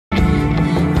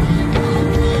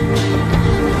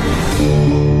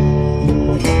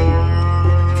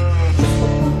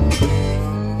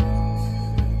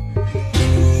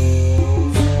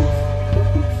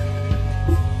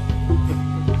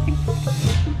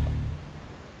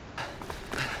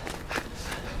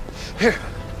Here.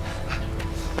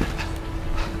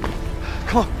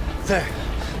 Come on. There.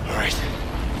 All right.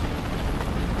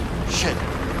 Shit.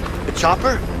 The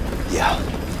chopper? Yeah.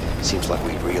 Seems like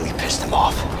we really pissed them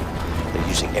off. They're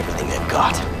using everything they've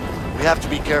got. We have to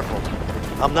be careful.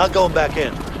 I'm not going back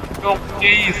in. Não, que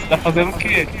isso? Tá fazendo o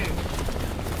quê?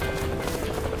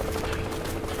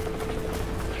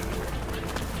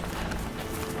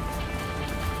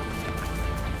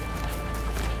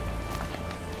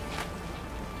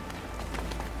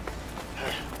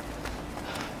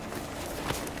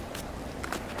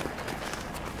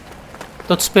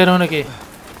 Tô te esperando aqui.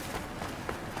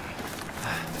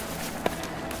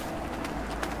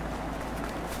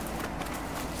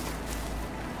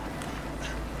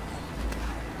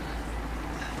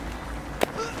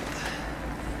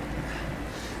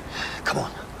 Come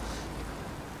on.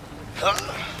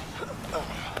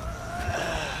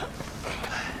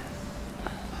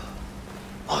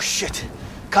 Oh shit.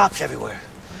 Cops everywhere.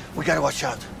 We gotta watch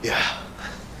out. Yeah.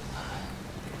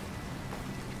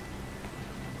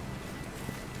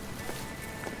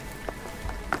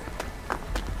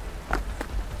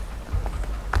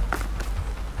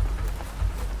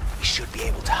 We should be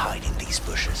able to hide in these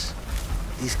bushes.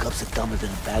 These cops are dumber than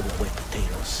a bag of wet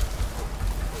potatoes.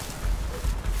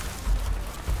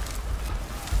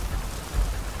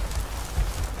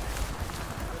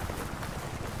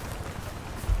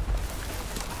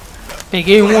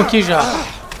 Peguei um aqui já.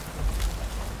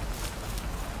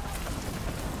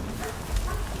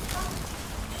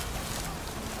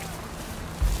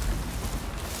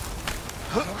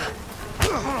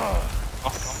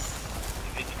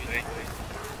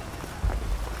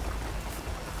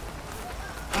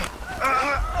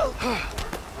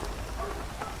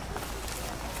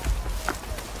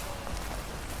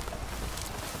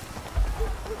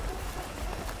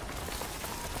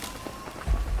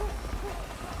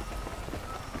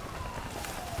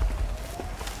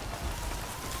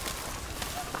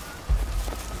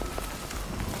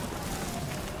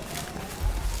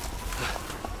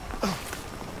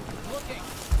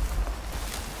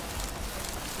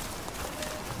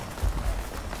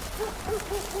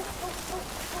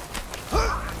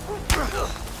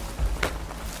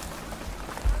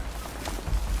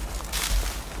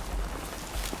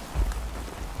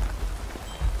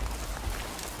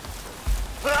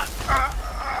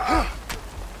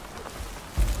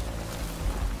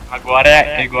 Agora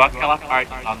é igual aquela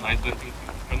parte lá, nós dois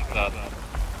cansados.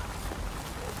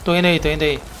 Tô indo aí, tô indo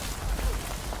aí.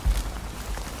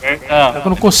 Aperta. Eu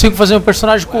não consigo fazer um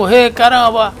personagem correr,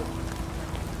 caramba!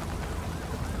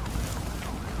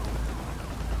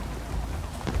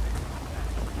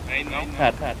 Aí não,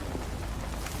 cara.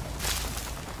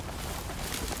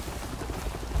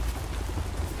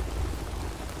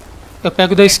 Eu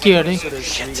pego da esquerda, hein?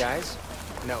 Shit.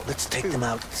 Let's take them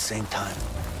out at the same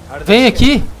time. Vem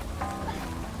aqui!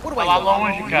 Tá lá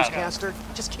longe, cara.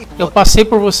 Eu passei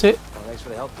por você.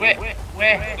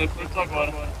 Ué, eu tô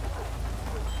agora.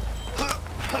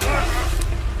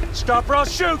 Stop or I'll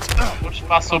shoot! Você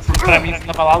passou pra mim, você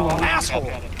tava lá longe, Asshole!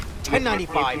 cara.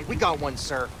 1095, we got one,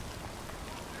 sir.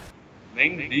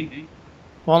 Nem vi.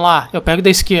 Vamos lá, eu pego da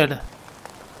esquerda.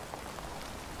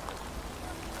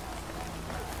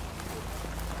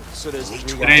 So there's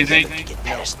three Três, guys. hein? Get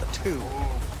past them. Two.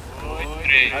 2,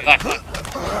 3, vai.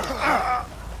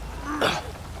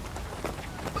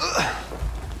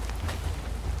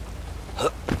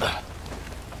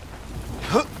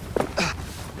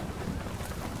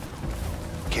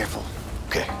 Careful.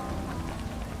 Okay.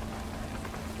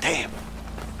 Damn.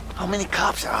 How many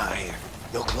cops are out here?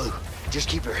 No clue. Just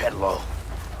keep your head low.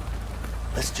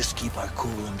 Let's just keep our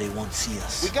cool and they won't see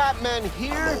us. We got men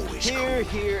here, always here,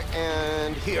 here,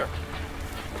 and here.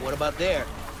 What about there?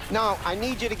 Now, I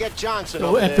need you to get Johnson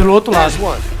over É there. pelo outro lado. There's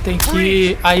one. Tem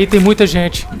que... Aí tem muita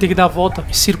gente. Tem que dar a volta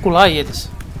e circular eles.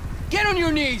 Get on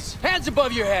your knees! Hands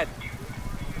above your head!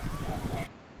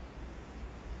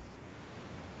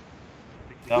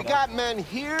 We got men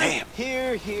here, Damn.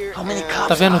 here, here, How many and... cops?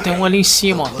 Tá vendo? Tem um ali em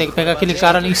cima, ó. Tem que pegar aquele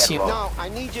cara ali em cima. Now, I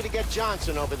need you to get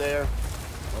Johnson over there.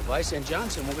 Well, if I send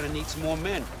Johnson, we're gonna need some more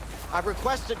men. I've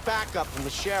requested backup from the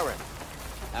sheriff.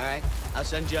 All right, I'll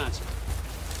send Johnson.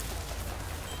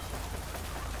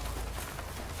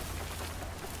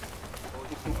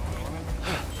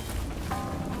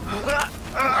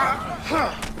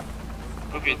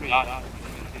 Ok, tá.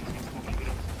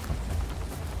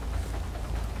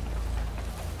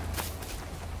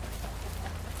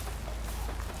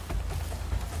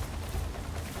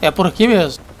 É por aqui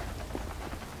mesmo.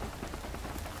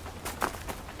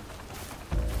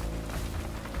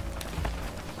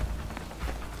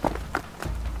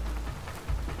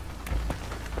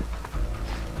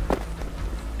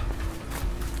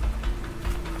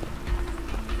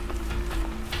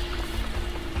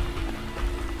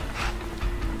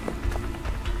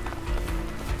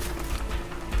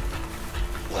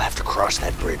 cross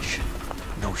that bridge.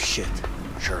 No shit.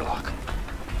 Sherlock.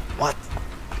 What?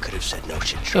 You could have said no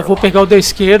shit, Eu Sherlock. vou pegar o da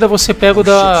esquerda, você pega o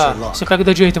da... Você pega o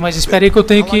da direita, mas espera aí que eu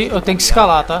tenho que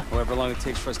escalar, tá? However long it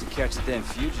takes for us to catch the damn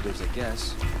fugitives, I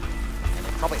guess. And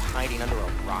they're probably hiding under a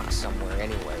rock somewhere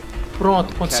anyway.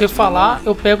 Pronto, quando você falar,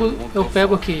 eu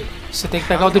pego aqui. Você tem que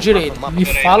pegar o da direita. Me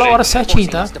fala a hora certinho,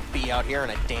 tá? To be out here in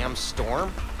a damn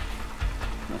storm.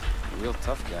 Real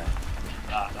tough guy.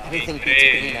 Anything beats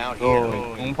being out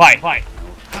here. Vai.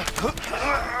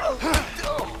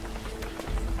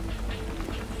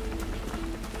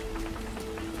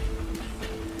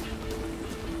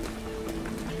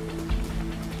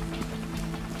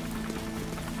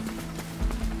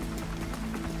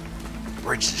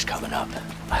 Bridge is coming up.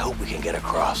 I hope we can get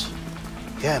across.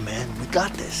 Yeah, man, we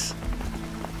got this.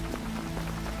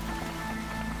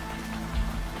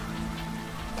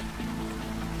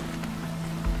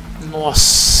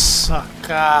 Nossa,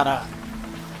 cara.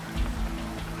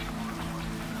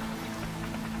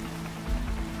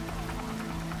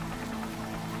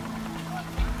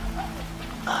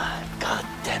 God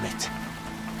damn it.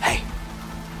 Hey,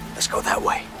 let's go that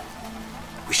way.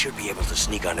 We should be able to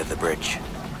sneak under the bridge.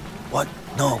 What?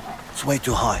 No, it's way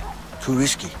too high. Too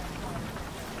risky.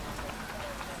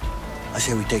 I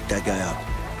say we take that guy out.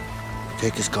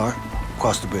 Take his car,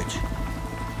 cross the bridge.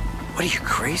 What, are you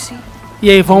crazy? E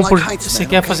aí, vamos por... Você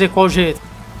quer fazer qual jeito?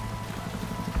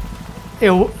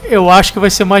 Eu acho que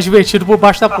vai ser mais divertido por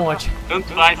baixo da ponte.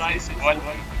 Tanto faz, você escolhe.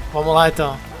 Vamos lá,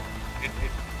 então.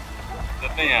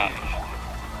 Também acho.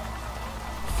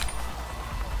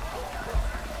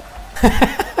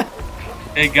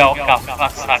 Pegar o carro e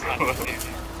passar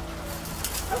correndo.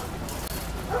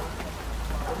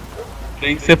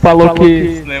 Bem que você falou que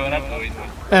esse Leo era doido.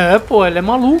 É, pô, ele é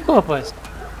maluco, rapaz.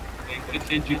 Bem que você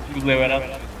tinha dito que o Leo era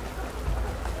doido.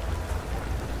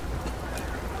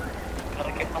 O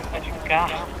cara quer passar de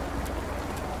carro.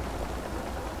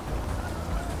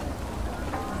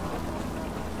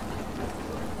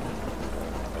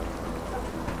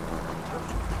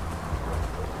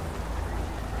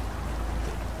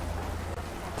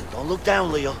 Don't look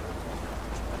down, Leo.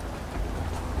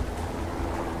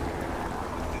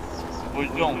 Ô,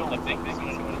 John, tá bem que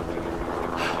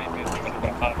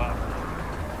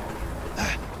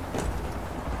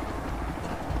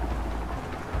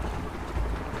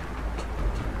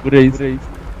por aí.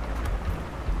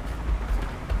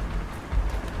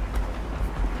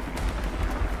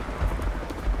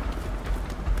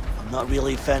 I'm not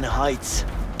really a fan of heights.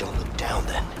 Don't look down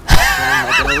then. I'm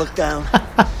not gonna look down.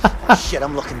 Shit,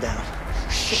 I'm looking down.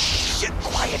 Shit,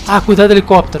 quiet. Ah, cuidado,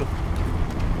 helicóptero.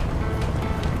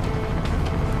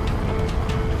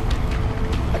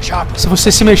 A chopper. Se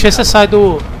você se mexer, você sai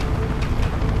do...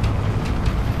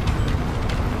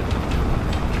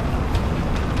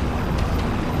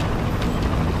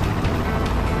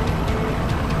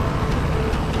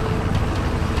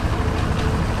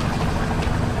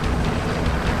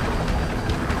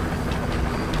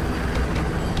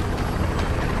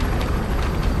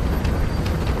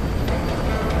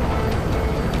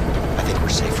 I think we're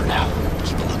safe for now.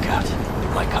 Keep a lookout. We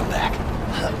might come back.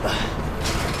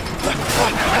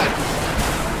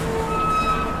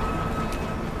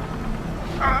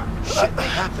 Shit, what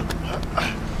happened?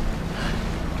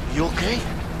 You okay?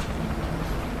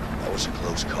 That was a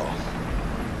close call.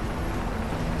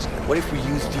 What if we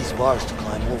use these bars to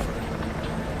climb over?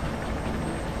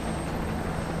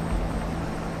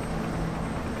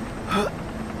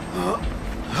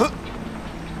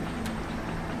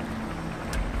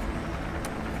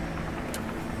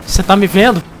 Você tá me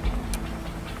vendo?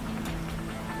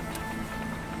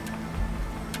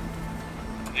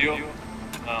 Eu?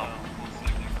 Não.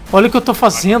 Olha o que eu tô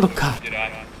fazendo, cara.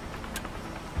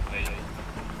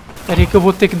 Pera aí que eu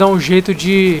vou ter que dar um jeito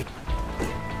de...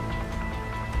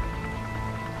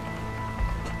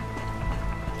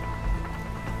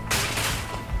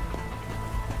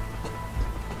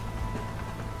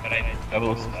 Peraí, a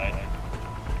velocidade.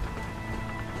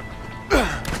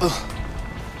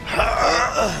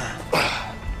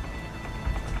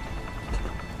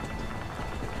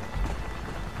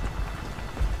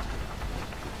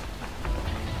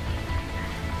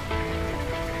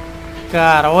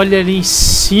 Cara, olha ali em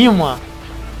cima.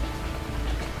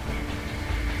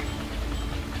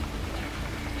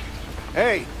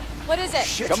 Hey, What is it?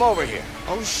 Shit. come over here.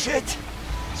 Oh shit.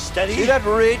 Steady. See that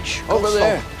ridge Go over slow.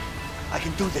 there? I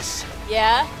can do this.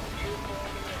 Yeah?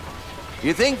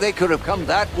 You think they could have come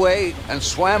that way and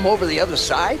swam over the other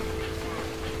side?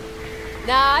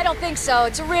 Nah, I don't think so.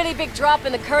 It's a really big drop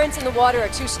and the currents in the water are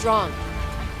too strong.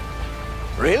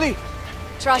 Really?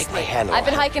 Trust Take my me, hand I've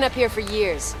been off. hiking up here for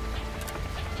years.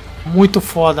 Muito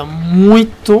foda,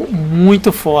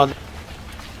 muito foda.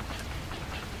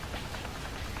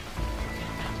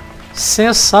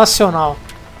 Sensacional.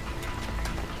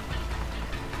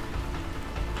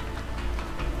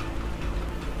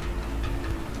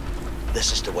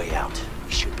 This is the way out.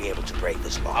 We should be able to break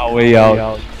this A lock. way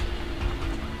out.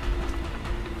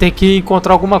 Tem que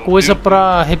encontrar alguma coisa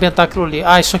pra arrebentar aquilo ali.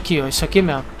 Ah, isso aqui, ó. Isso aqui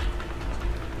mesmo.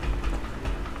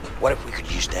 What if we could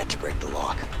use that to break the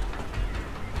lock?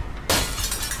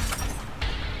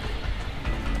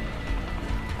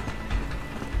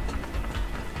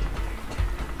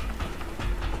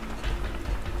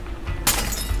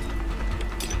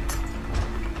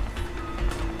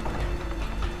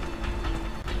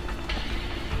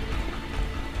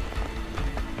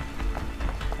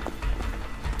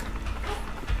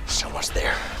 Someone's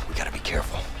there. We gotta be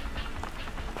careful.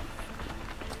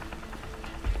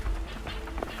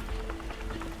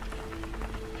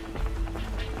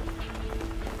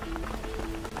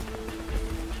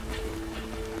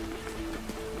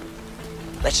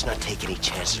 Let's not take any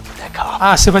chances with that cop.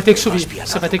 Ah, você vai ter que There subir. must be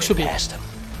Você vai ter que another way subir. past him.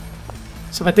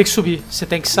 Você vai ter que subir. Você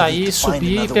tem que We need sair, to find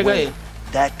subir e another pegar way. ele.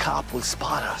 That cop will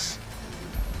spot us.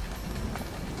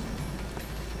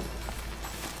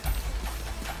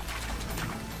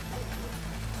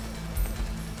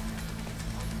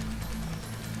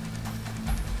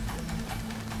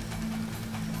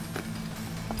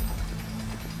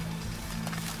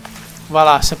 Vai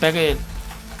lá, você pega ele.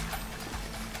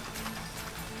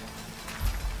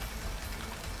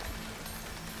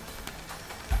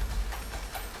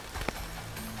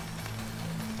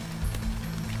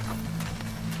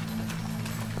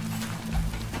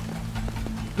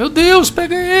 Meu Deus,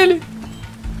 pega ele!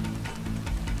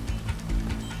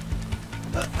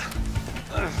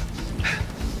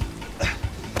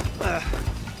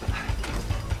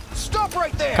 Stop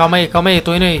right there! Calma aí,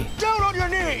 tô indo aí. Down on your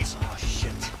knees! Oh,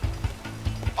 shit.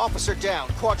 Officer down,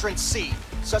 quadrant C.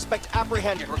 Suspect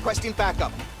apprehended, requesting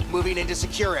backup. Moving in to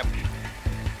secure him.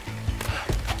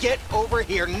 Get over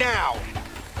here now!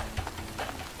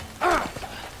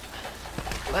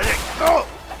 Let it go!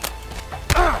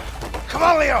 Come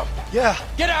on, Leo! Yeah.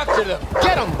 Get after them!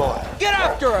 Get him, boy! Get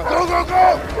after him! Go, go,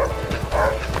 go!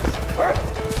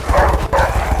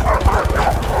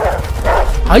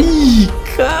 Ai,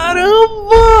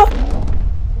 caramba!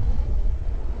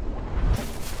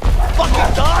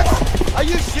 Fucking dogs! Are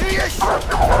you serious?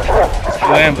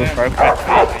 Lembro, foi pra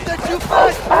frente. They're too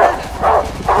fast, man!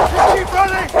 Just keep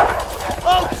running!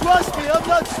 Oh, trust me, I'm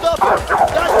not stopping!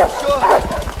 That's for sure!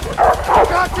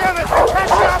 God damn it! They're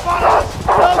catching up on us!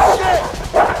 Oh, shit!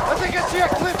 I think I see a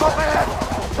cliff up ahead!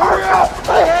 Hurry up!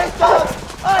 I hate dogs!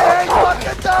 I hate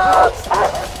fucking dogs!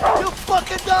 You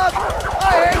fucking dog!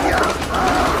 I hate you!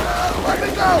 Let me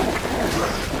go!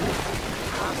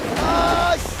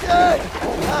 Oh, shit!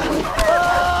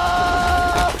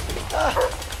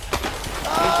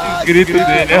 Grito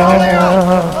dele.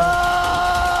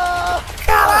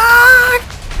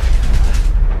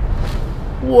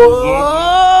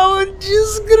 Uou,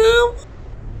 desgrama!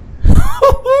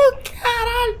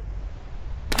 Caralho!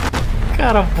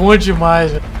 Cara, bom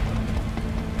demais, velho.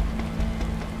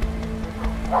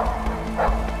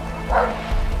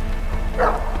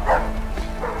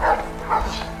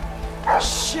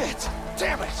 Shit!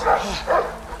 Damn it!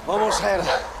 Almost had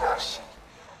it.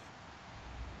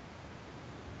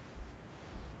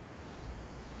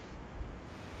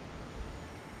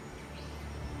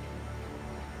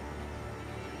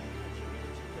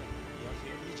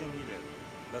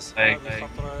 بس هيك هذه هيك.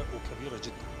 خطرة وكبيرة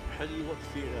جدا. حلوة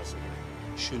كثير يا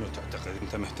صديقي. شنو تعتقد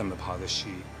انت مهتم بهذا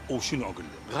الشيء وشنو اقول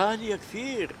لك؟ غالية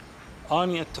كثير.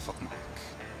 اني اتفق معك.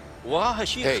 وها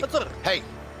شيء خطر. Hey,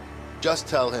 just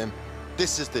tell him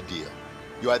this is the deal.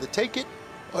 You either take it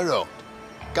or don't.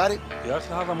 Got it? يا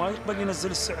اخي هذا ما يقبل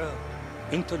ينزل السعر.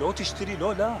 انت لو تشتري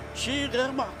لو لا. شيء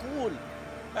غير معقول.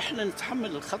 احنا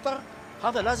نتحمل الخطر.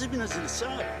 هذا لازم ينزل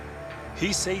السعر.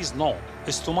 He says no.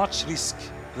 It's too much risk.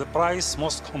 The price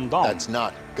must come down. That's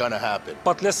not gonna happen.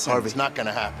 But listen. It's not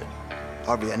gonna happen.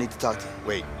 Harvey, I need to talk to you.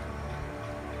 Wait.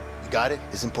 You got it?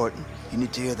 It's important. You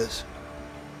need to hear this.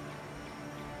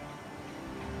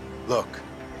 Look,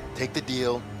 take the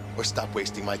deal or stop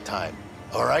wasting my time.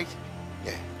 All right?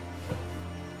 Yeah.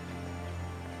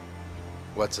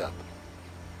 What's up?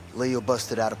 Leo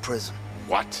busted out of prison.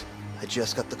 What? I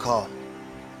just got the call.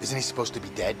 Isn't he supposed to be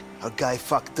dead? Our guy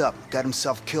fucked up, got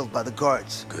himself killed by the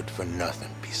guards. Good for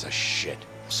nothing, piece of shit.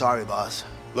 Sorry, boss.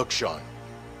 Look, Sean,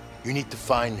 you need to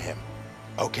find him,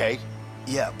 okay?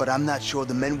 Yeah, but I'm not sure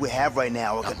the men we have right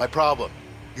now are Not my problem.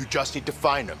 You just need to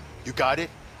find him. You got it?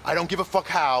 I don't give a fuck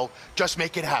how, just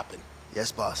make it happen.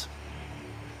 Yes, boss.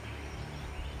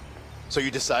 So you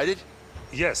decided?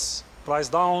 Yes. Price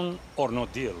down or no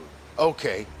deal.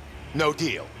 Okay. No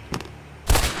deal.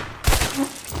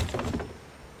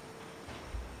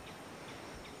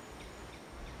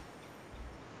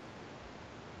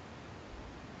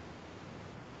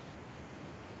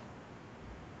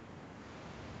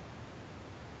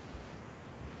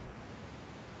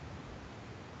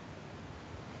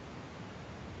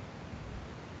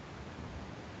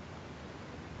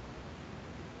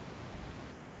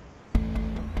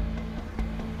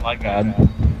 Lagado.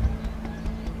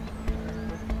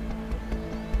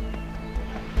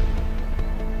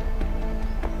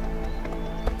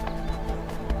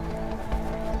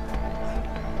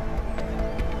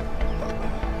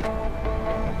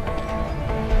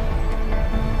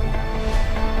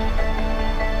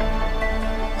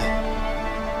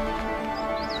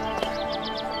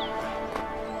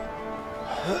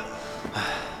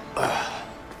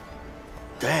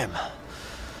 Damn,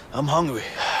 I'm hungry.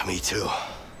 Me too.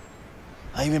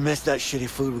 I even missed that shitty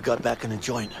food we got back in the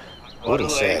joint. Wouldn't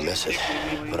say I miss it,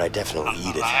 but I definitely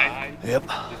eat it. Yep.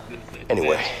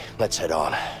 Anyway, let's head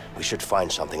on. We should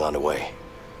find something on the way.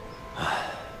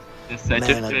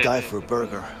 Man, I'd die for a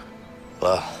burger.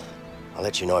 Well, I'll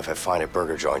let you know if I find a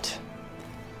burger joint.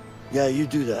 Yeah, you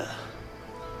do that.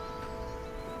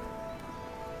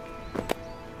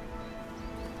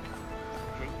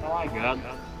 Oh my god.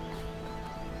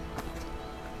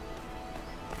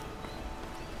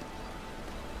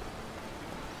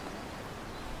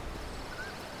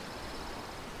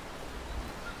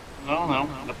 Não,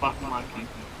 dá pra arrumar aqui.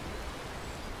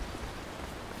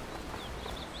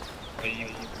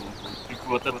 Aí,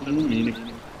 ficou, tá tudo no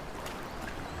mínimo.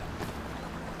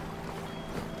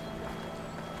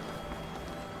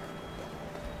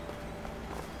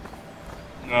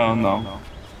 Não.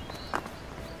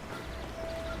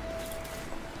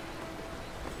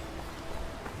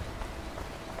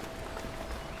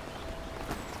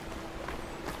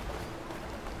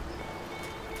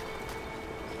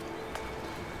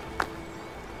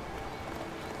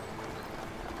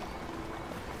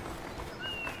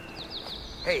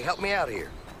 Hey, help me out here.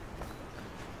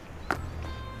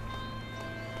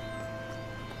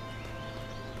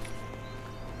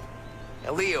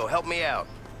 Hey, Leo, help me out.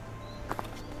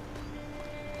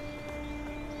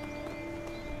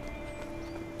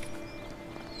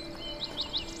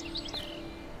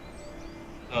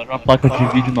 Uma placa de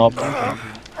vídeo nova.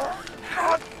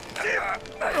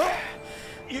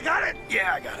 You got it?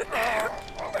 Yeah, I got it.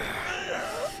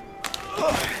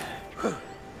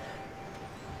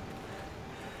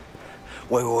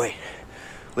 Wait.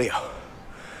 Leo,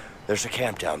 there's a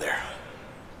camp down there.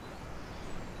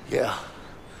 Yeah,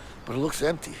 but it looks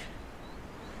empty.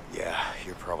 Yeah,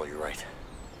 you're probably right.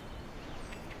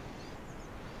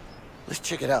 Let's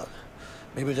check it out.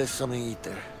 Maybe there's something to eat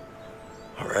there.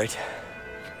 All right.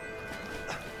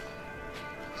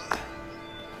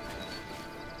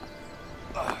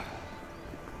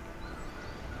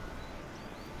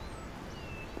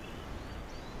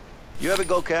 You ever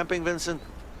go camping, Vincent?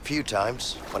 Few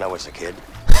times, when I was a kid.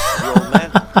 Your old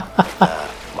man?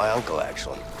 My uncle,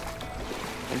 actually.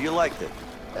 And you liked it?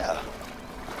 Yeah.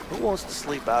 Who wants to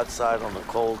sleep outside on the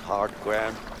cold, hard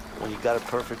ground when you got a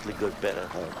perfectly good bed at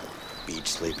home? Beach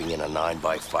sleeping in a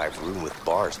 9x5 room with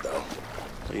bars, though.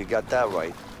 Well, you got that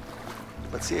right.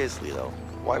 But seriously, though,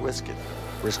 why risk it?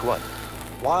 Risk what?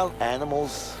 Wild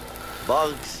animals,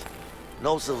 bugs,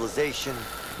 no civilization,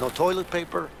 no toilet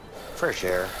paper. Fresh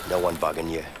air, no one bugging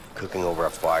you, cooking over a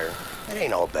fire. It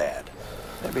ain't all bad.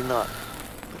 Maybe not,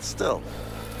 but still,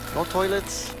 no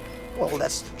toilets. Well,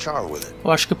 that's the charm with it. Eu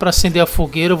acho que para acender a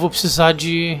fogueira eu vou precisar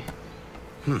de...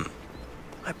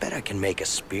 I bet I can make a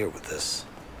spear with this.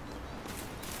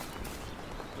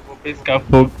 Eu vou pescar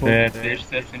fogo, deixa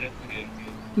você acender a fogueira.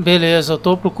 Beleza, eu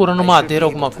tô procurando madeira,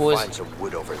 alguma coisa.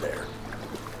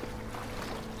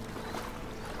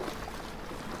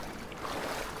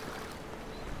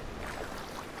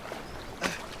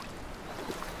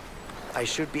 I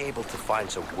should be able to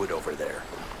find some wood over there.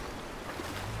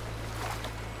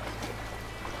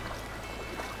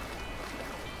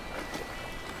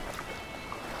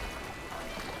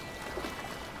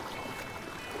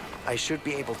 I should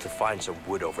be able to find some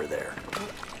wood over there.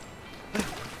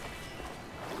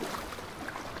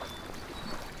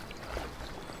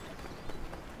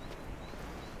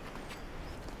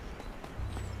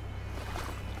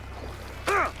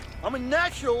 I'm a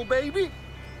natural, baby.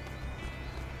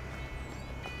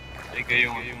 Peguei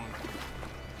um.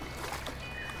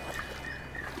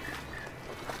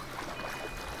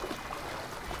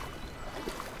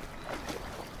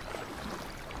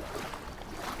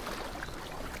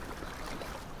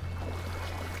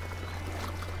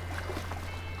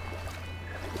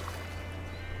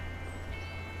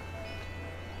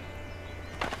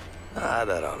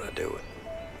 that ought to do it.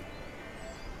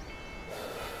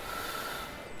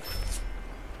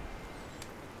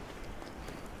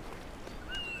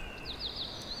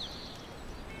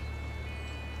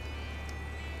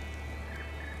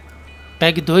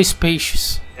 Pegue 2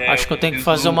 peixes. Acho que eu tenho que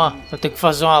fazer uma. Eu tenho que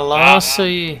fazer uma lança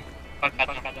e.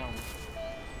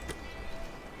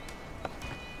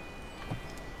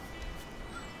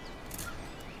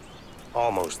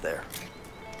 Almost there.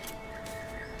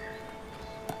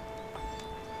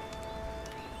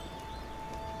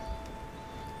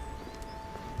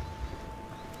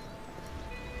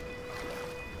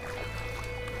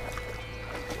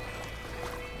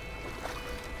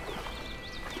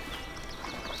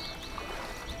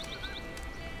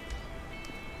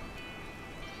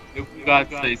 Eu cuidado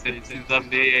disso aí, você precisa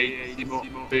ver aí se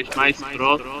o peixe mais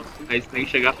próximo, aí você tem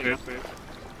que chegar perto.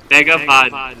 Pega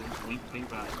vários, tem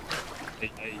vários.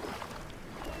 Aí.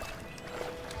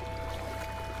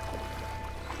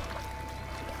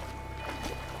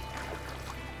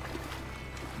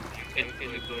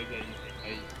 Aqueles dois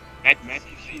aí. Mete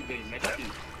o X aí, mete o X.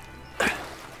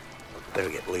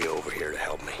 Better get Leo over here to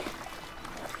help me.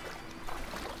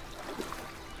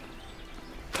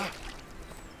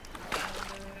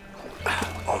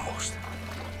 Almost.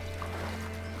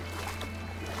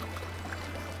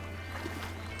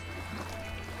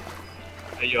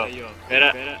 Aí, ó.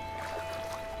 Pera.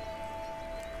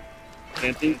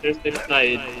 Tenta interceptar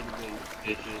ele.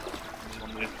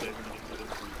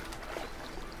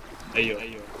 Aí,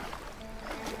 ó.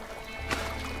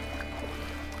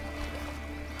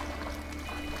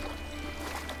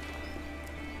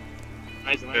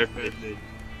 Mais perto dele.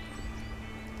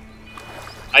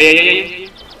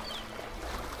 Aí.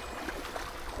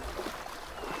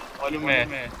 Olha o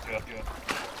mestre,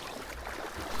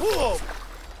 ó.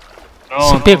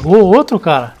 Você pegou o outro,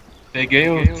 cara? Peguei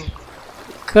outro.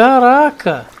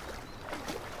 Caraca!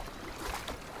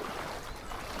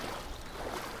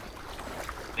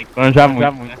 Tem que manjar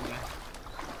muito, né?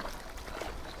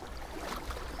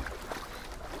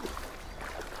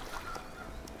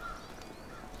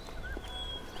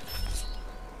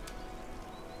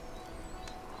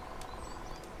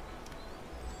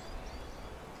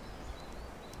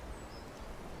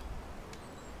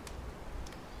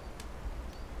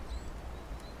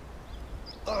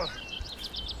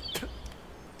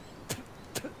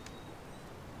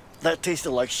 That tasted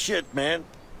like shit, man.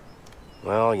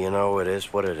 Well, you know, it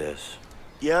is what it is.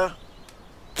 Yeah?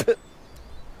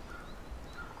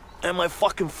 And my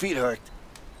fucking feet hurt.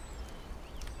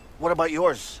 What about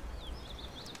yours?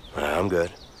 I'm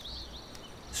good.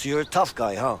 So you're a tough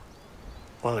guy, huh?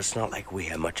 Well, it's not like we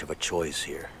have much of a choice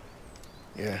here.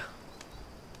 Yeah.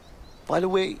 By the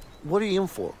way, what are you in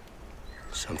for?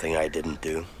 Something I didn't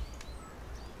do.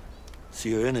 So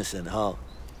you're innocent, huh?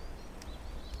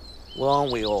 Well,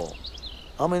 aren't we all?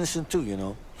 I'm innocent too, you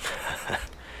know.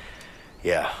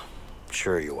 Yeah,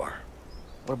 sure you are.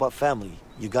 What about family?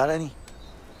 You got any?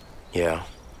 Yeah.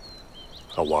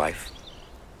 A wife.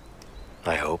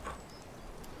 I hope.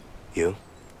 You?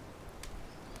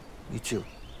 Me too.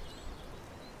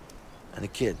 And a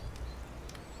kid.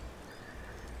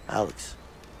 Alex.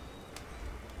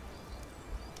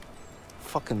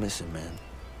 Fucking miss him, man.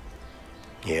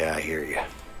 Yeah, I hear you.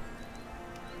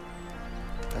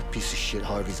 That piece of shit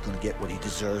Harvey's gonna get what he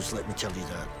deserves, let me tell you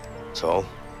that. So,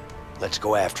 let's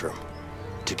go after him.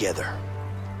 Together.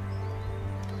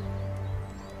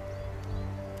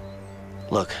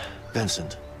 Look,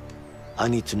 Vincent. I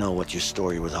need to know what your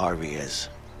story with Harvey is.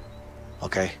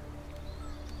 Okay?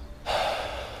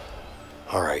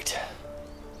 All right.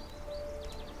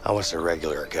 I was a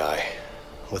regular guy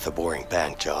with a boring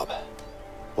bank job.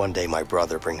 One day my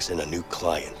brother brings in a new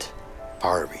client,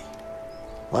 Harvey.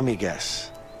 Let me guess.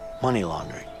 Money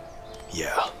laundering.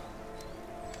 Yeah.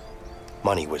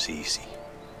 Money was easy,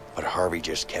 but Harvey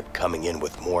just kept coming in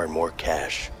with more and more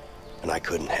cash, and I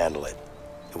couldn't handle it.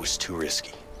 It was too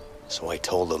risky, so I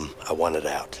told him I wanted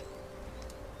out.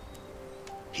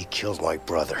 He killed my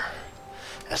brother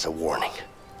as a warning.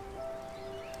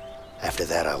 After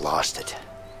that, I lost it.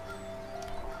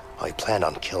 I planned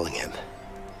on killing him,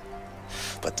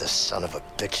 but the son of a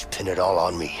bitch pinned it all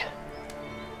on me.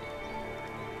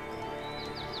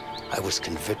 I was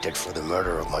convicted for the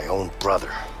murder of my own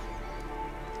brother.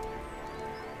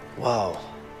 Wow.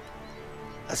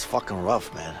 That's fucking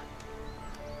rough, man.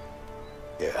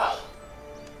 Yeah.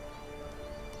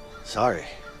 Sorry.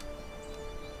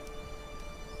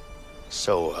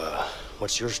 So,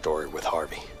 what's your story with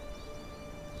Harvey?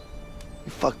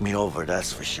 You fucked me over,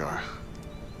 that's for sure.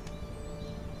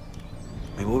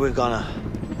 I mean, we were gonna...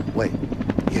 Wait,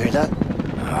 you hear that?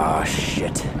 Ah,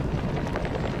 shit.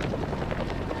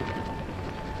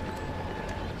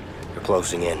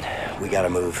 Closing in. We gotta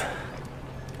move.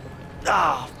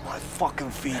 Ah, my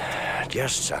fucking feet.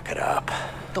 Just suck it up.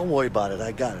 Don't worry about it.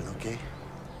 I got it, okay?